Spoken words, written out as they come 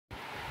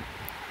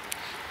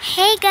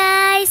Hey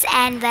guys,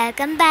 and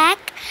welcome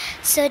back.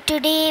 So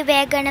today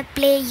we're gonna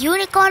play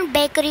Unicorn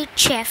Bakery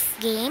Chef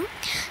game.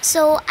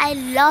 So I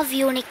love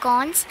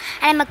unicorns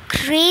and I'm a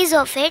craze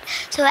of it.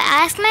 So I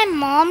asked my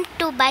mom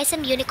to buy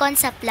some unicorn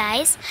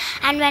supplies,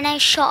 and when I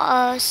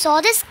saw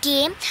this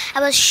game,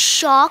 I was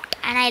shocked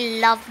and I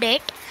loved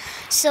it.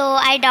 So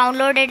I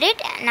downloaded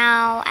it.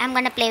 Now I'm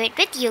gonna play it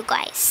with you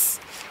guys.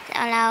 So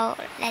now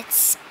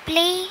let's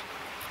play.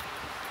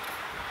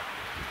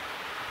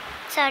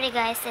 Sorry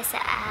guys, there's an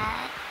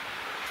ad.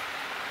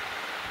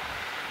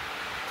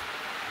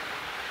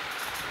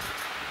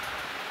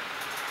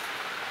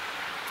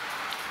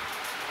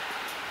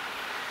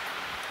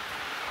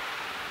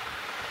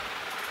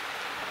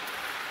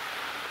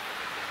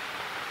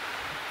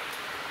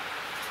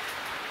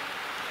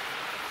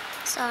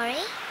 Sorry.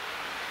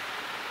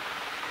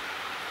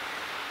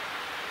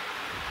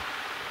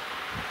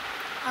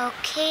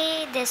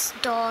 Okay, this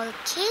doll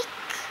cake.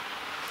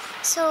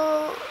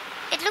 So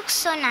it looks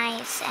so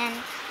nice and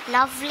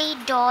lovely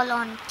doll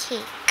on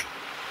cake.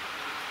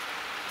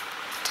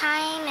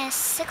 Time is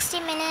 60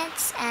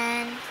 minutes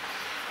and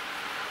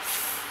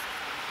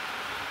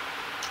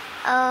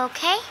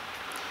okay.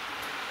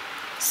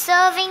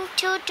 Serving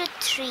 2 to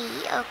 3,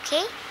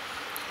 okay.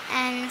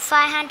 And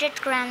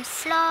 500 grams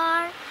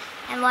flour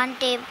and 1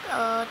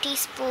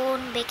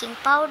 teaspoon baking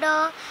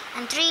powder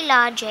and 3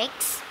 large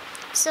eggs.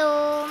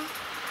 So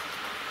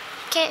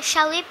okay,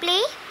 shall we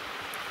play?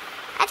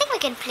 I think we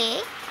can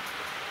play.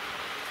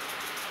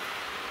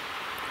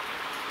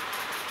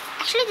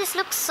 Actually, this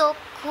looks so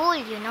cool,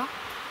 you know.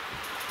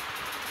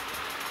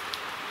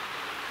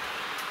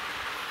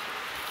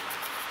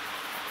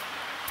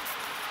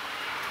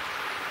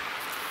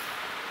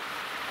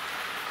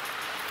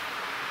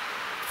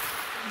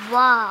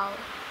 Wow.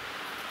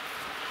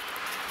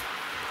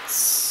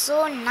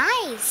 So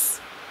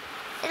nice.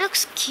 It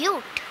looks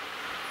cute.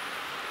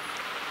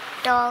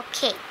 Doll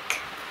cake.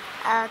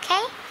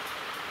 Okay.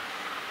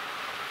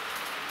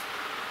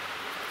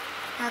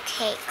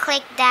 Okay,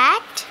 click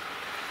that.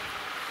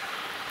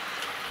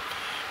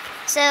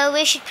 So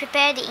we should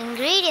prepare the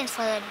ingredients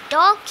for the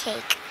doll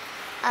cake.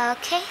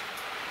 Okay.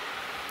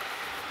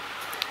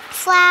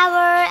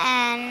 Flour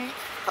and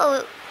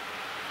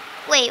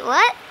wait,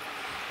 what?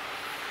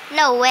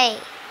 No way.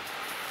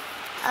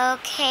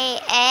 Okay,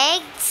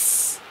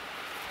 eggs,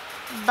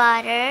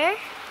 butter.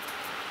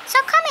 So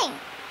coming.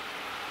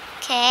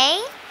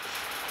 Okay.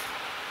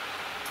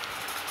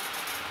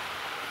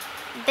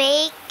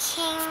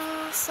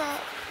 Baking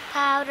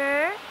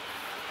powder.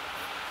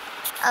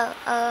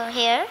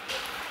 Here.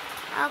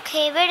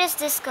 Okay, where does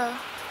this go?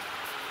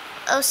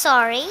 Oh,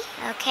 sorry.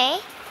 Okay.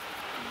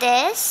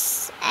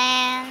 This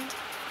and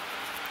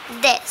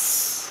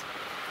this.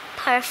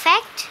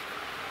 Perfect.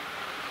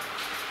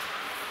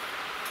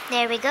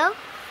 There we go.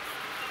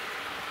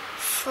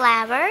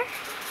 Flour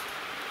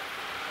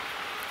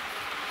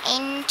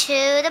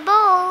into the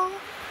bowl.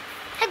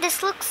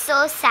 This looks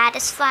so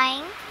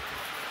satisfying.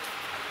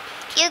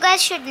 You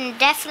guys should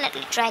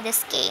definitely try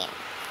this game.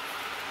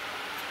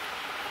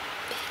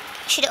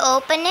 Should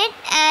open it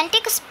and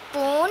take a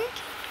spoon.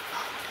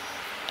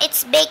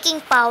 It's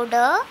baking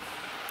powder.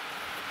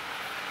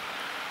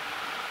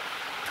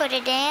 Put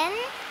it in.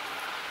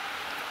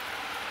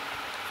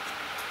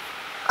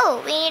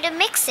 Oh, we need to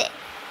mix it.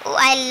 Oh,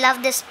 I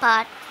love this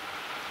part.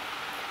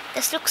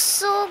 This looks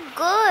so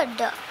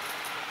good.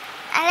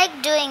 I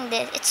like doing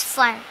this. It's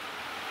fun.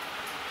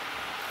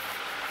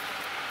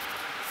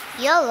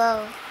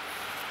 YOLO.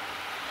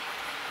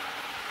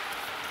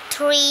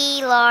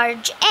 3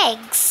 large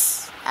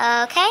eggs.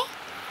 Okay.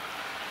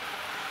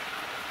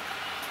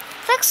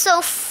 It looks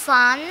so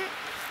fun.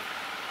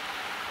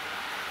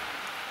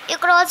 You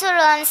could also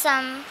learn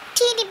some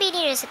teeny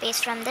beeny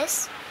recipes from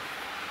this.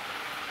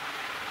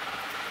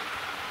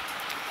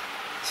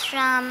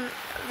 From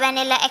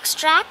vanilla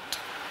extract.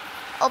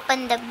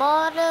 Open the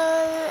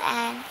bottle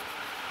and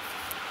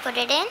put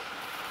it in.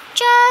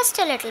 Just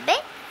a little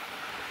bit.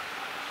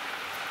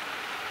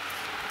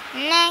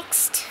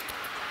 Next.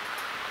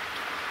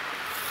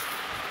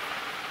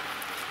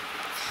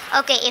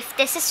 Okay, if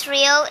this is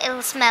real,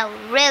 it'll smell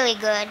really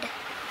good.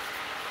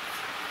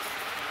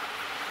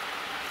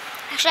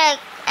 Actually,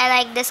 I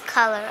like this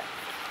color.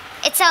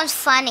 It sounds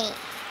funny.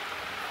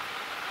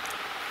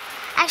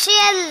 Actually,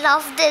 I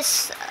love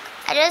this.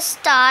 I just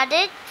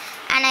started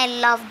and I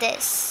love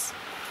this.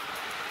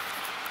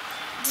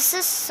 This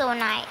is so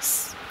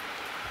nice.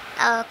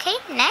 Okay,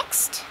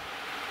 next.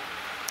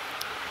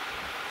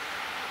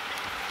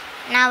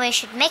 Now we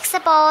should mix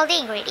up all the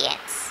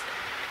ingredients.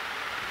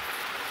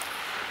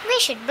 We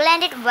should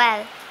blend it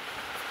well,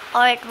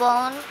 or it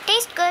won't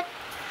taste good.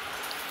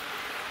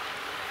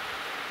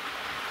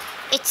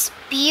 It's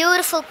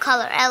beautiful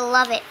color. I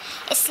love it.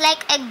 It's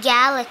like a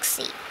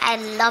galaxy. I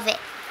love it.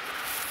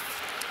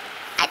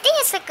 I think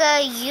it's like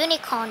a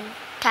unicorn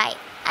type.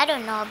 I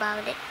don't know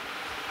about it.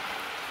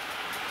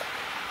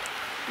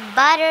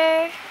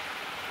 Butter.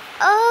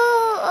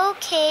 Oh,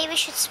 okay. We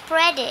should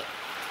spread it.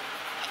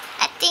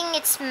 I think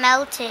it's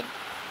melted.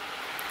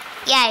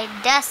 Yeah,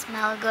 it does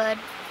smell good.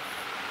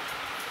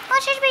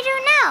 What should we do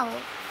now?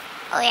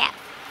 Oh yeah.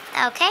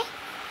 Okay.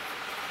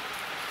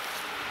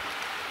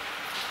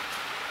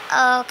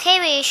 Okay,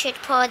 we should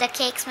pour the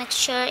cakes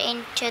mixture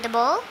into the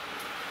bowl.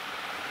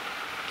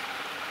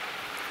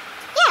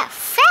 Yeah,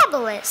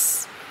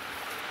 fabulous.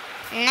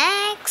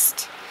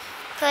 Next,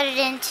 put it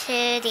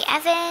into the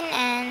oven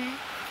and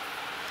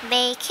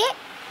bake it.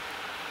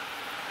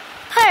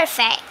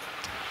 Perfect.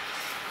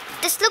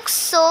 This looks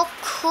so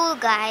cool,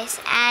 guys,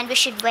 and we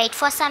should wait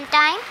for some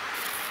time.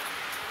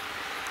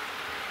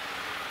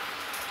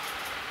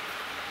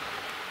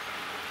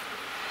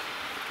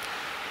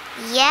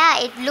 Yeah,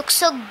 it looks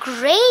so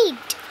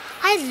great.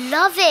 I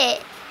love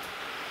it.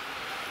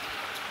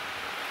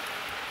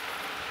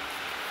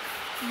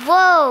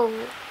 Whoa.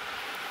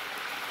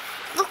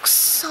 Looks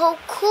so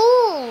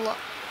cool.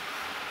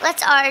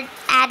 Let's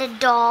add a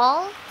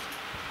doll.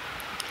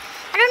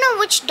 I don't know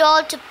which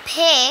doll to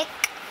pick.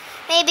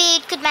 Maybe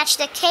it could match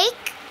the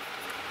cake.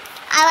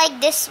 I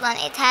like this one.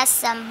 It has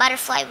some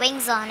butterfly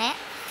wings on it.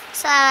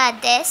 So I'll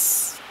add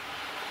this.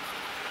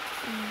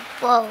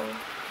 Whoa.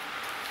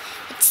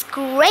 It's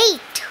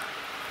great.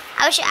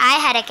 I wish I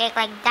had a cake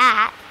like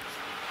that.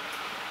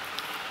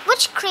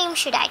 Which cream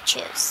should I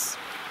choose?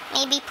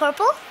 Maybe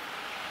purple?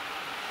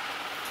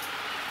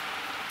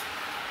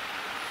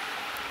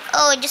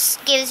 Oh, it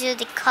just gives you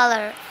the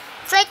color.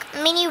 It's like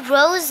mini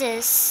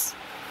roses.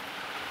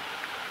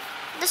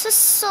 This is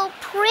so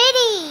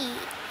pretty.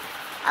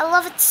 I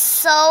love it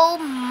so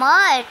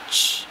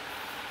much.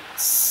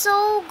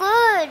 So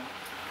good.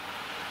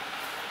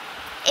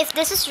 If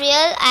this is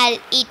real, I'll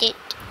eat it.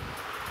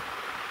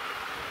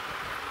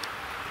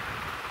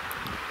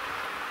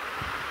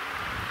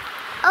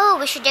 Oh,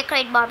 we should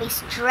decorate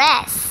Barbie's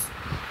dress.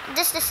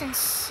 This doesn't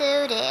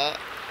suit it.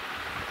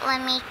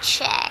 Let me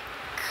check.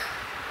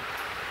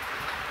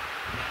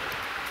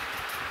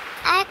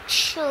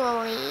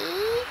 Actually,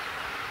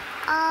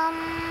 I'll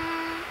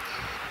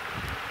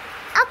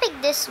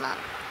pick this one.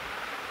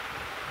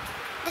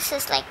 This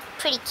is like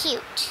pretty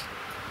cute.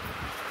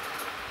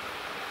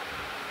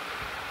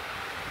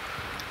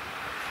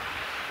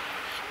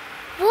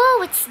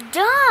 Whoa, it's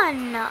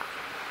done.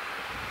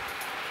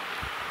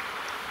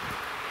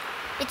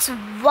 It's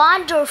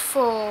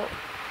wonderful.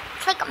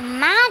 It's like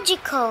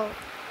magical.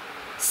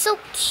 So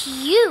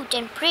cute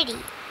and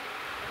pretty.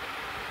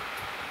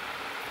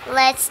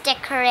 Let's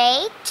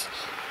decorate.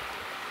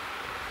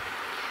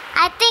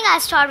 I think I'll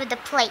start with the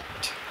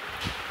plate.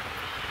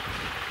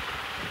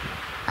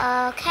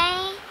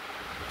 Okay.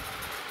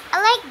 I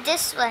like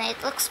this one.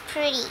 It looks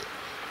pretty.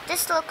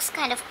 This looks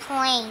kind of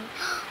plain.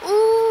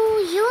 Ooh,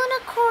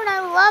 unicorn. I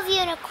love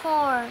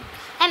unicorn.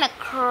 I'm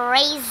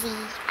crazy.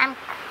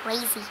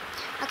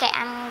 Okay,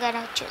 I'm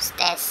gonna choose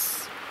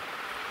this.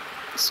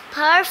 It's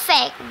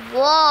perfect.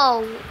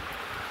 Whoa.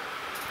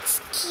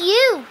 It's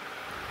cute.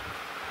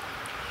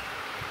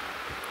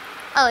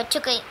 Oh, it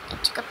took a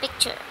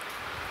picture.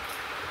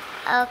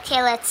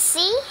 Okay, let's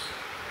see.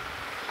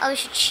 Oh, we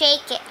should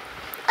shake it.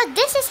 Oh,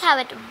 this is how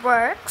it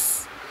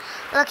works.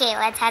 Okay,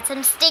 let's add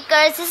some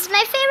stickers. This is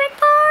my favorite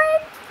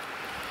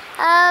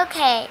part.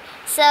 Okay,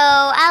 so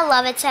I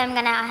love it, so I'm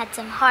gonna add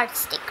some heart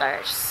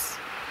stickers.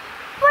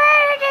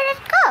 Where did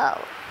it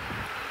go?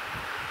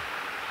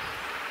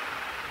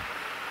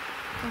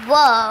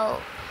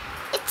 Whoa,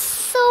 it's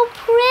so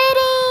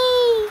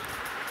pretty.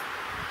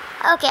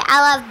 Okay, I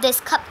love this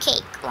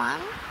cupcake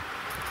one.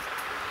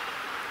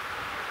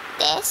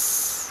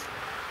 This.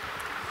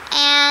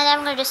 And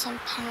I'm gonna do some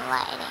pen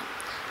lighting.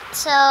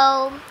 So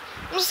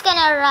I'm just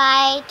gonna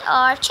write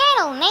our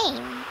channel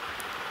name.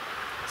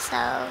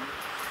 So,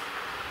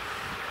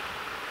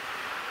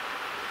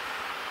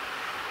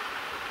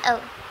 oh,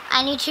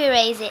 I need to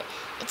erase it.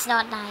 It's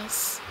not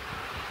nice.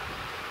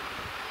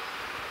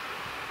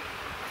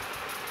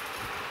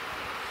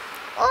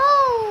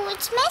 Oh,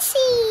 it's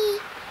messy.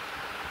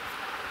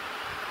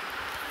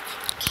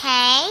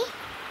 Okay.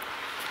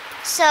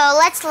 So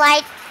let's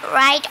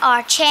write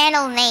our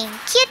channel name.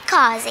 Cute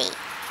Cozy.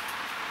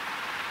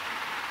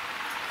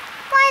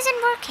 Why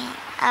isn't working?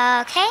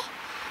 Okay.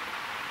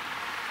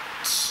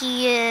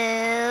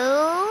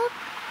 Cute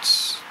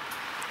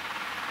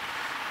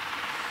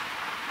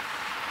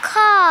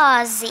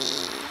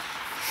Cozy.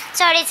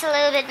 Sorry, it's a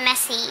little bit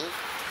messy.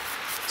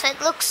 So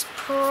it looks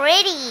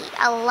pretty.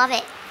 I love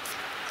it.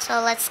 So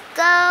let's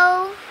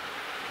go.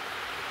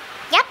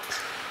 Yep.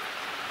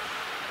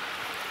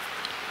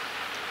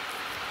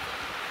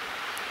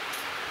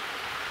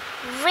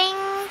 Ring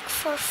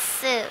for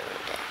food.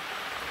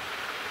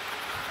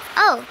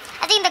 Oh,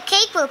 I think the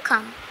cake will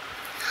come.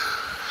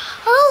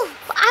 Oh,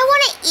 I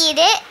want to eat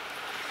it.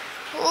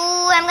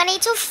 Ooh, I'm gonna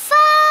eat so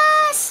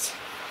fast.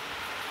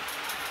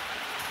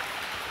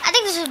 I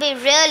think this will be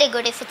really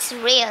good if it's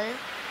real.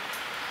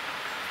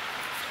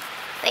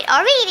 Wait,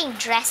 are we eating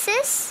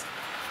dresses?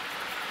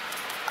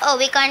 Oh,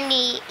 we can't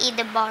eat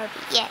the Barbie.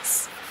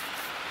 Yes.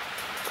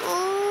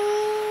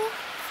 Ooh,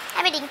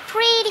 I'm eating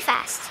pretty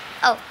fast.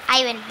 Oh,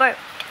 I even burped.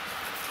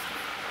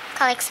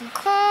 Collect some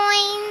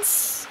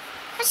coins.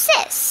 What's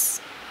this?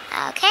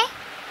 Okay.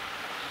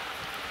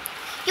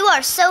 You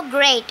are so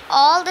great.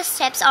 All the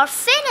steps are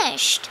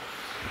finished.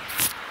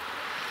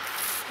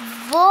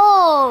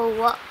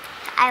 Whoa!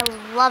 I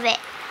love it.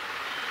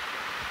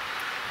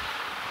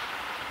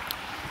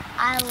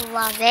 I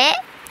love it.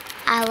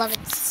 I love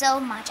it so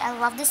much. I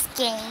love this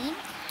game.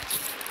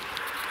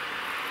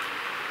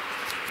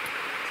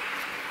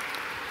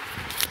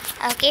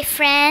 Okay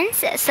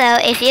friends, so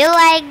if you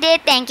liked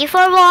it, thank you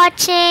for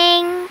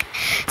watching.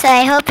 So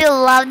I hope you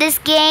love this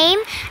game,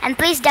 and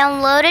please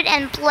download it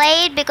and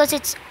play it because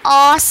it's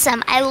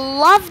awesome. I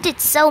loved it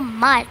so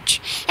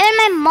much. Even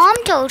my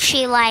mom told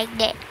she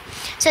liked it.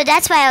 So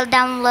that's why I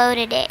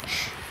downloaded it.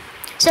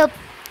 So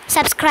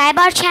subscribe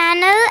our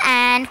channel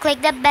and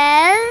click the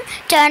bell,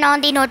 turn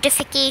on the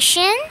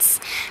notifications,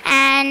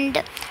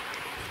 and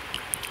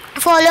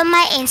follow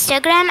my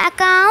Instagram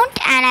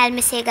account, and I'll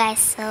miss you guys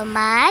so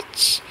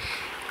much.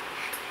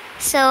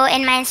 So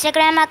in my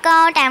Instagram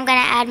account I'm gonna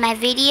add my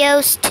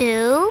videos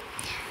too.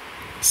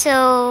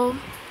 So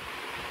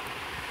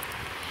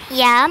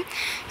yeah,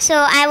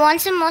 so I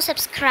want some more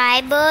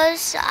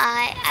subscribers.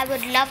 I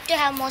would love to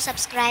have more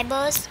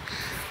subscribers.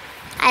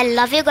 I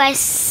love you guys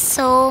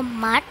so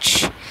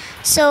much.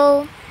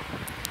 So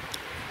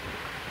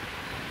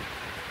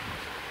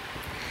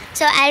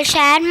I'll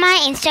share my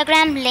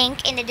Instagram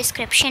link in the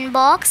description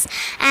box,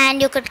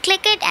 and you could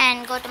click it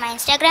and go to my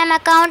Instagram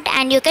account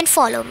and you can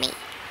follow me.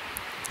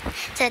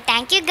 So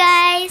thank you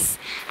guys.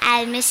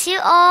 I'll miss you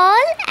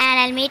all, and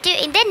I'll meet you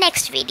in the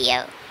next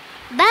video.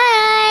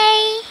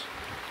 Bye.